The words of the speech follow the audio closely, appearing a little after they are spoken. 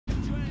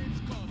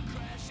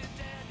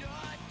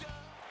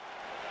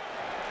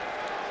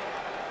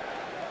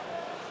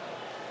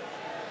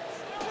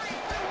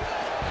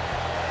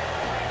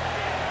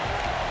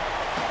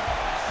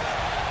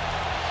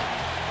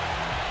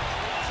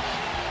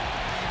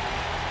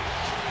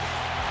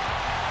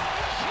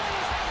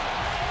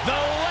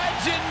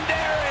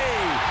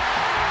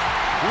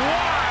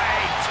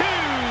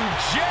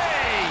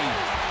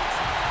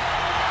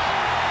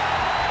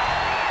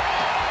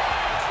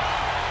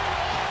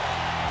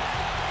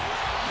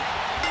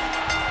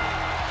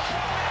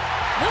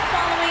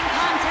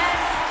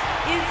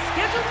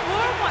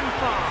for one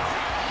fall,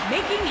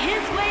 making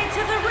his way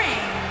to the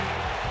ring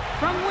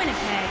from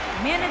Winnipeg,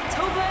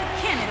 Manitoba,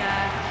 Canada,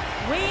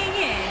 weighing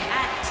in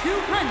at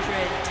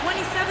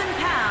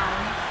 227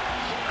 pounds,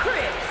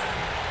 Chris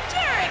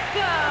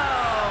Jericho!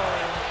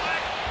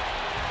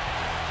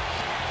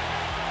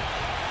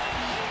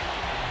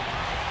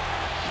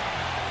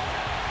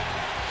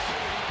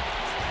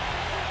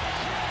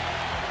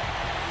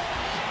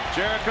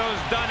 Jericho's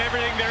done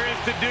everything there is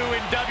to do in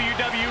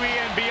WWE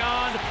and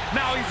beyond.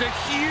 Now he's a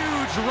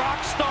huge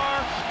rock star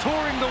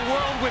touring the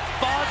world with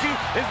Fozzy.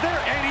 Is there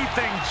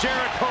anything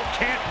Jericho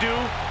can't do?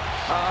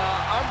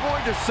 I'm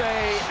going to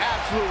say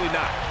absolutely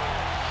not.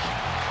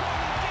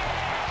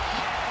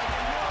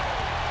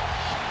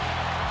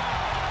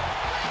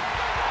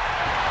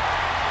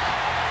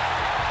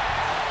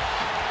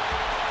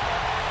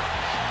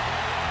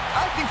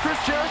 I think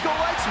Chris Jericho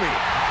likes me.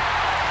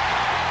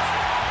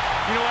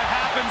 You know what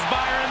happens,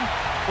 Byron,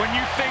 when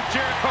you think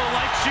Jericho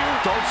likes you?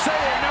 Don't say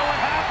it. You know what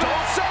happens?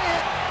 Don't say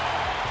it.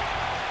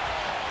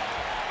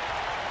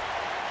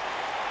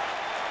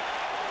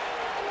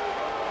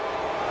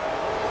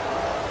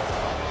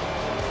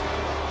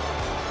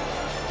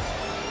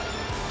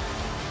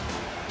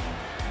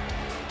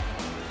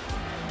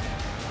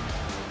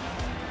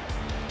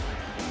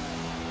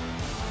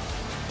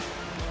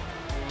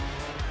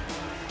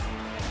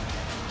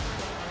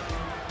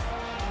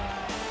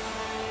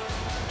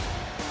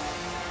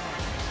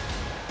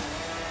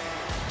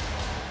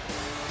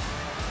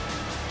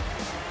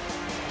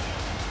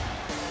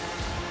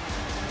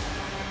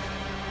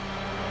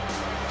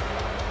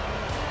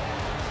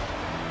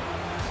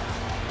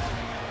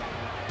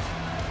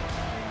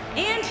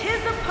 And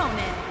his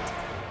opponent,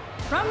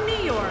 from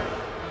New York,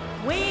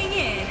 weighing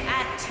in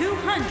at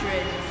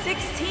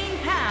 216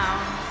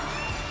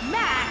 pounds,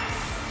 Max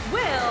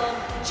Will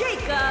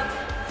Jacob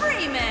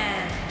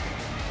Freeman.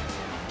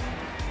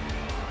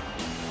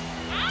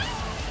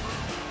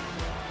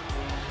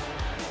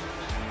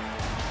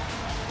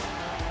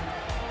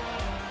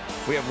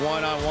 We have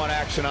one-on-one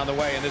action on the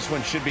way, and this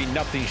one should be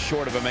nothing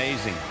short of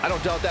amazing. I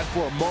don't doubt that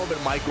for a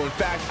moment, Michael. In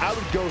fact, I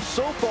would go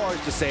so far as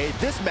to say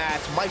this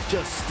match might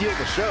just steal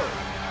the show.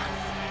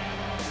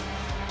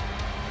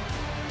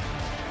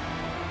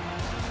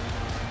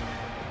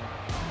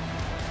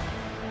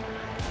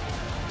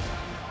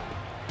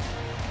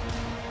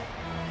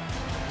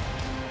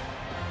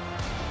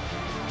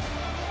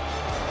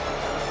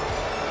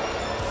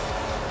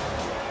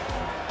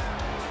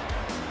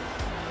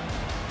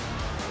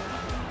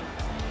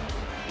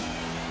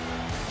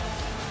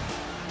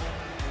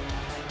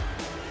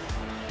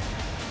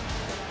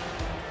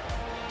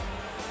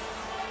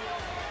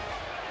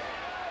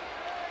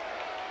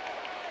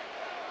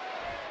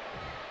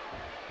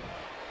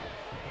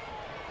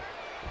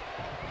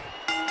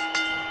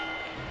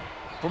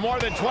 For more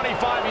than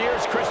 25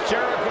 years, Chris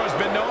Jericho has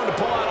been known to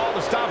pull out all the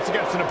stops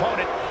against an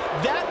opponent.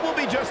 That will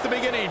be just the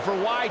beginning for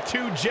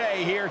Y2J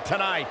here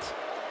tonight.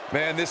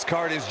 Man, this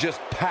card is just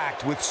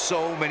packed with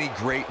so many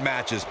great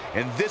matches,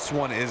 and this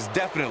one is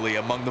definitely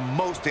among the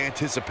most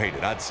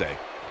anticipated, I'd say.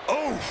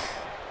 Oof!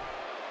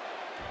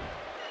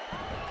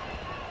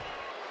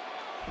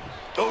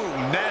 Oh,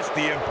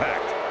 nasty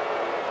impact.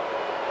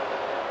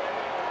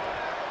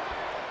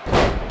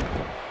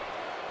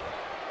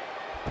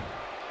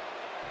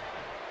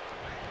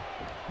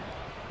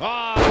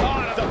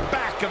 On the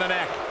back of the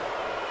neck.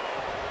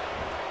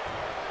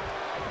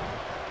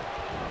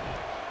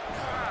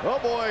 Oh,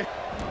 boy.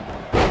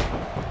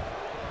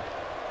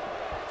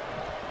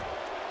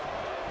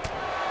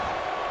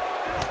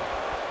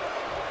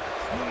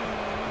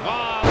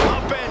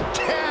 Up and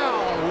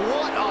down.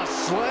 What a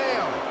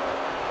slam.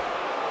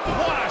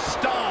 What a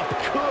stomp.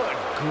 Good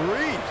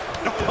grief.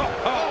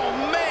 Oh,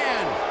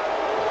 man.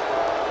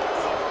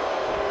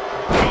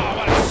 Oh,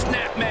 what a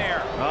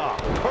snapmare. Oh,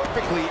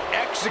 perfectly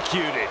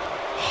executed.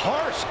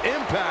 Harsh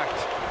impact.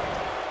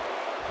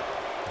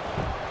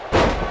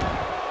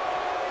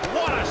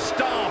 What a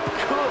stomp.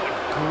 Good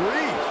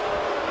grief.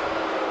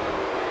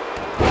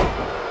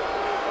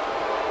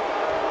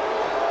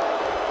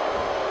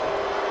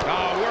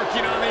 Oh,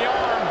 working on the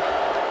arm.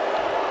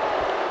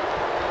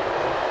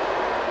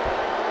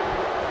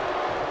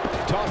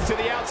 Toss to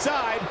the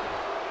outside.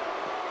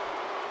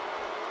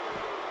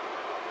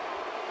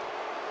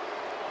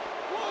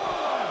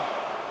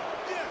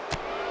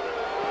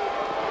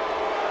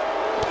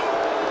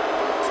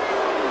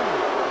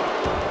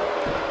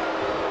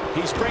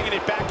 He's bringing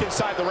it back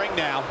inside the ring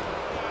now.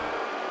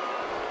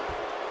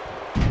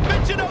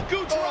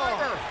 Michinoku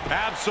driver.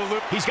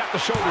 Absolute. He's got the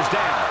shoulders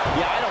down.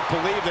 Yeah, I don't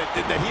believe that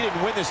he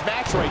didn't win this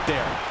match right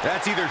there.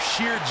 That's either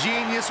sheer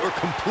genius or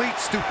complete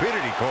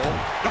stupidity, Cole.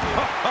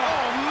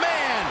 Oh,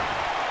 man.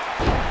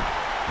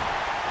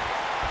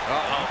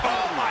 Uh-oh.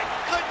 Oh, my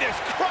goodness,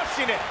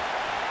 crushing it.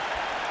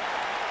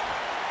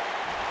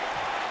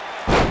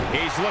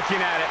 He's looking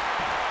at it.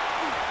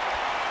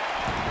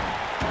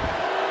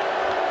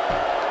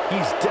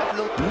 He's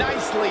definitely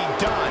Nicely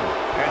done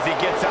as he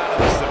gets out of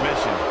the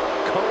submission.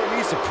 color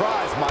me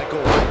surprised,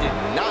 Michael. I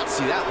did not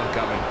see that one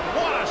coming.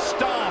 What a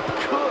stomp.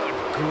 Good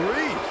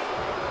grief.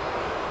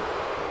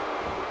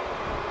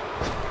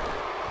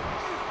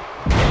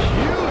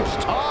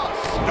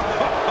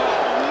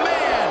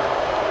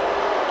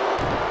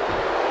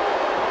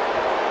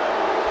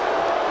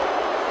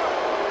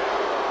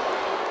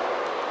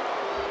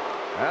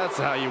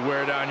 That's how you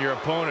wear down your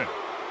opponent.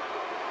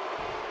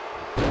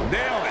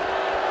 Nailed it.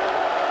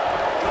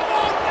 Come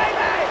on,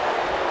 baby!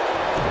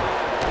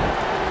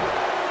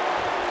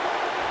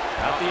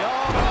 Out the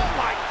arm. Oh,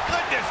 my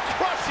goodness,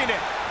 crushing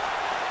it.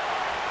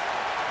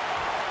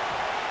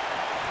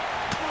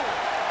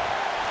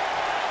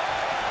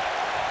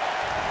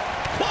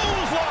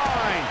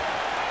 Clothesline.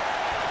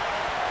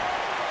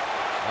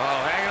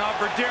 Oh, hanging on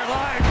for dear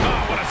life.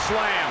 Oh, what a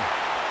slam.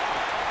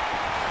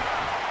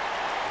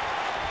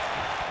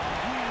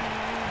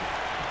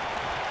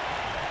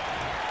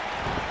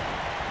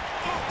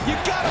 You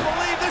gotta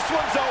believe this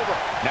one's over.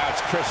 Now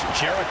it's Chris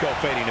Jericho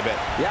fading a bit.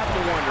 You have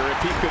to wonder if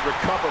he could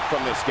recover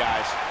from this,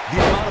 guys.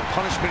 The amount of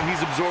punishment he's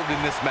absorbed in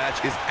this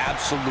match is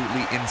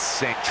absolutely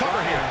insane.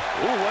 Cover here.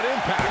 Ooh, what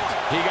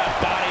impact. He got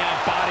body on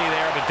body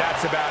there, but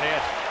that's about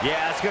it.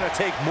 Yeah, it's going to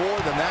take more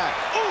than that.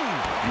 Ooh,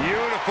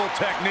 beautiful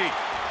technique.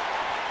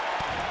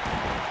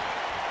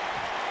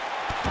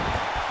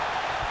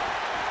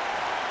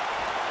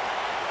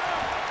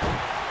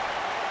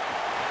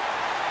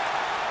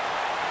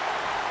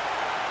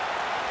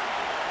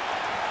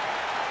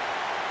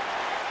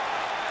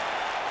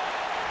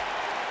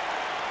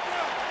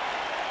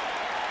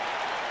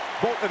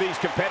 Both of these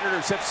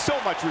competitors have so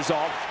much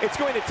resolve, it's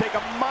going to take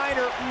a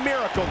minor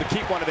miracle to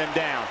keep one of them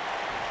down.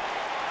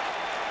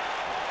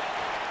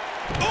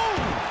 Ooh!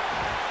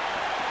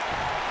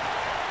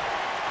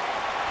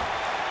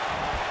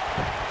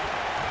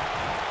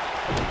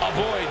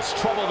 Avoids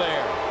trouble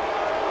there.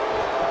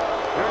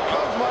 Here it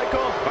comes,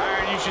 Michael.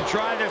 Byron, you should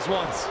try this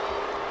once.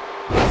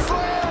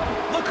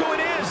 Slam! Look who it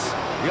is.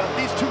 Yeah,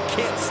 these two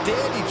can't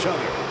stand each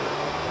other.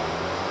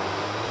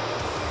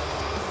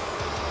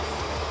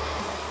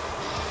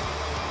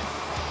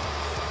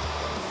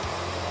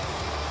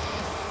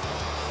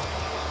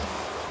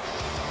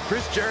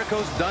 Chris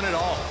Jericho's done it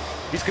all.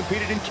 He's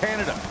competed in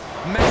Canada,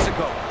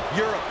 Mexico,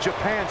 Europe,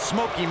 Japan,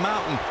 Smoky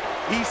Mountain,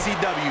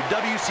 ECW,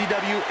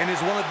 WCW, and is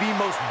one of the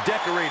most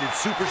decorated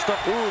superstars.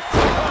 Ooh,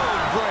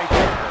 code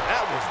breaker.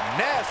 That was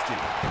nasty.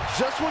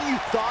 Just when you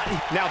thought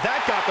Now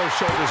that got those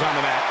shoulders on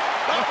the mat.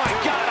 Oh my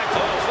God, a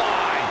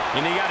clothesline.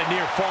 And he got a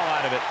near fall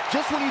out of it.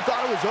 just when you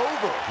thought it was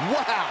over.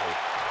 Wow.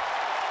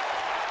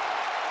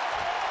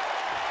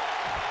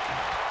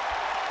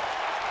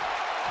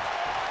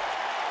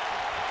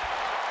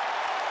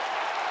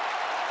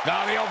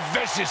 Now the old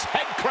vicious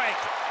head crank.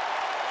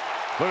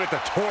 Look at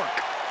the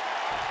torque.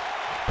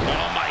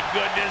 Oh my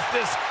goodness,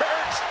 this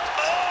hurts.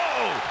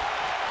 Oh!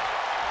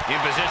 In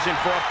position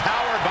for a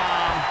power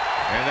bomb.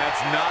 And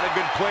that's not a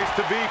good place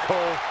to be,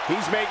 Cole.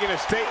 He's making a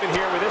statement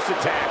here with this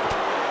attack.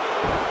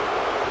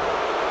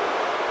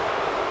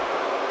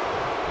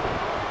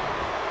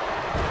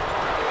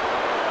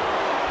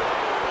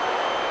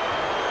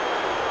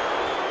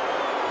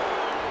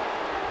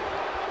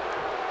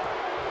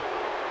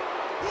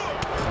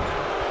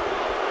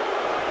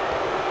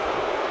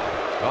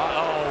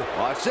 Uh-oh.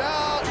 Watch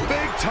out.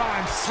 Big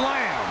time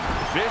slam.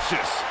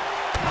 Vicious.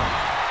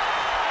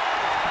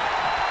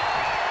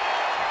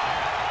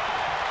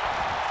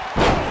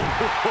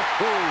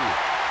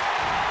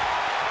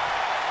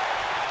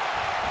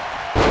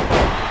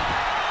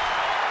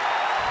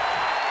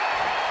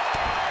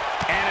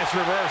 And it's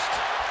reversed.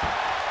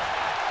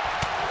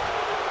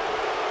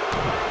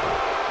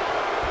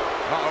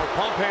 Uh-oh,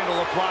 pump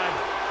handle applied.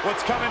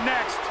 What's coming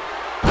next?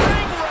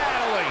 Ring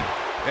rattling.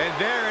 And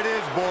there it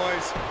is,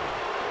 boys.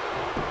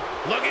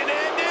 Look at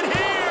it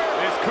here.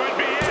 This could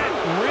be it.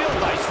 Real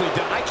nicely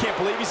done. I can't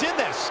believe he's in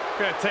this.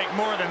 Gonna take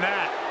more than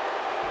that.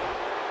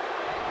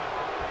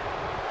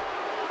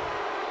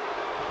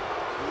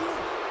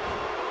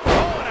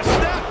 Oh, and a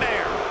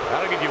snapmare.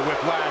 That'll give you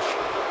whiplash.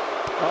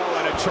 Oh,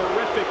 and a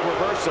terrific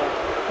reversal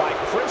by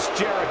Chris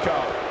Jericho.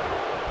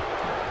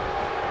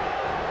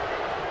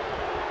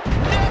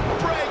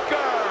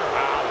 Neckbreaker.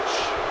 Ouch.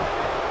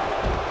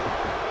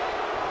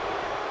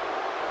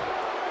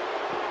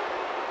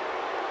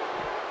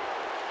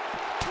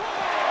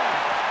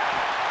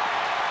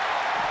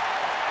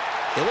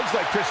 It looks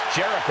like Chris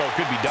Jericho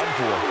could be done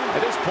for.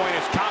 At this point,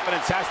 his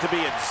confidence has to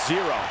be at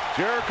zero.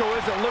 Jericho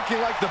isn't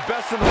looking like the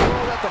best in the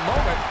world at the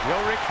moment.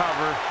 He'll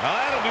recover. Now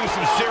that'll do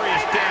some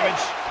serious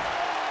damage.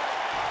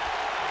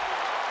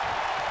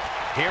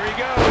 Here he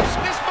goes.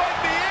 This might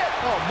be it.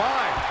 Oh,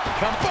 my.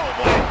 Come boom,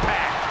 what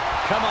impact.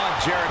 Come on,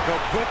 Jericho.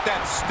 Put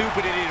that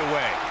stupid idiot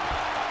away.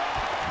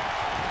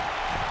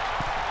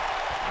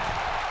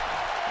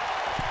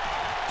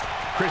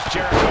 Chris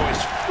Jericho is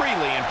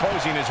freely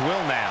imposing his will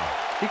now.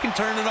 He can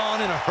turn it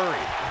on in a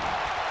hurry.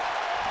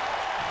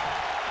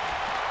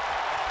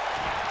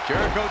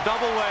 Jericho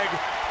double leg.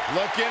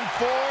 Looking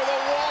for the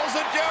walls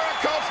of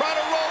Jericho, trying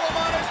to roll him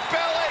on his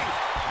belly.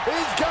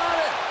 He's got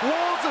it.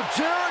 Walls of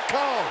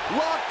Jericho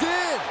locked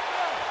in.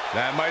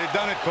 That might have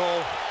done it,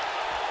 Cole.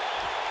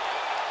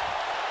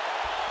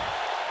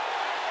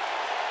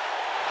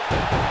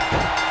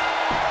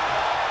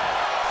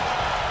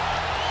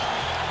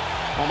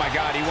 Oh my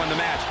God, he won the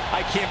match.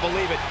 I can't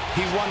believe it.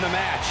 He won the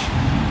match.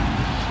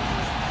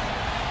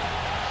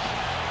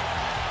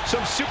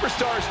 Some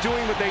superstars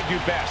doing what they do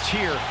best.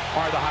 Here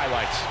are the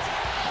highlights.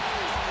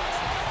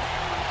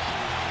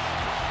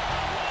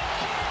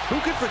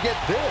 could forget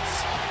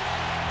this?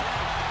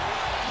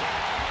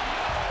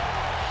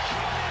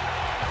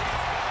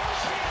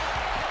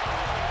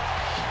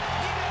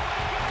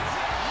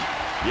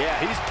 Yeah,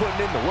 he's putting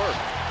in the work.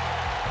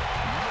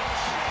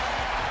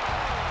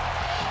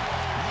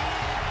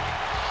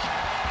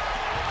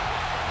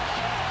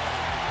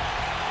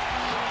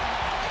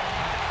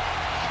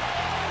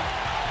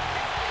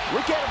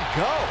 Look at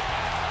him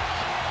go.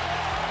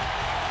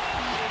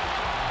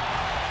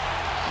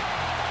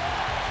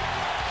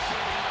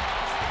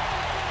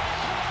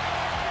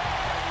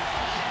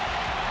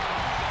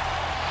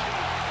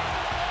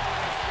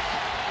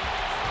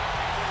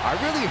 I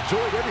really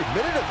enjoyed every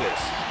minute of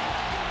this.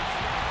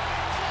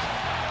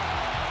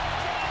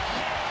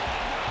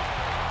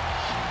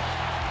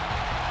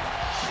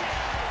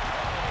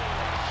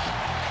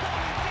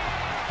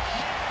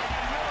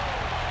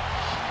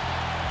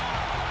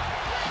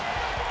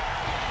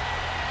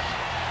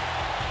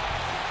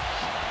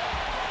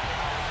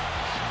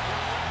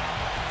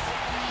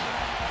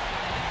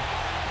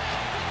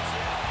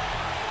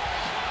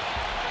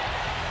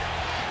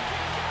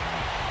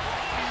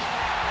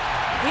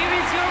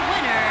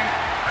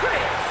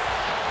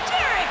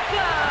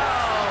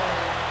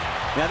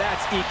 Now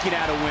that's eking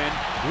out a win.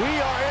 We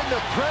are in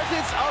the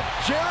presence of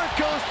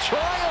Jericho's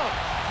triumph.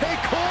 Hey,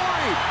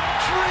 Corey,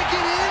 drink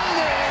it in,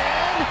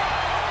 man.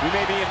 We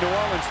may be in New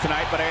Orleans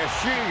tonight, but I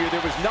assure you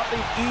there was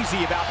nothing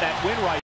easy about that win right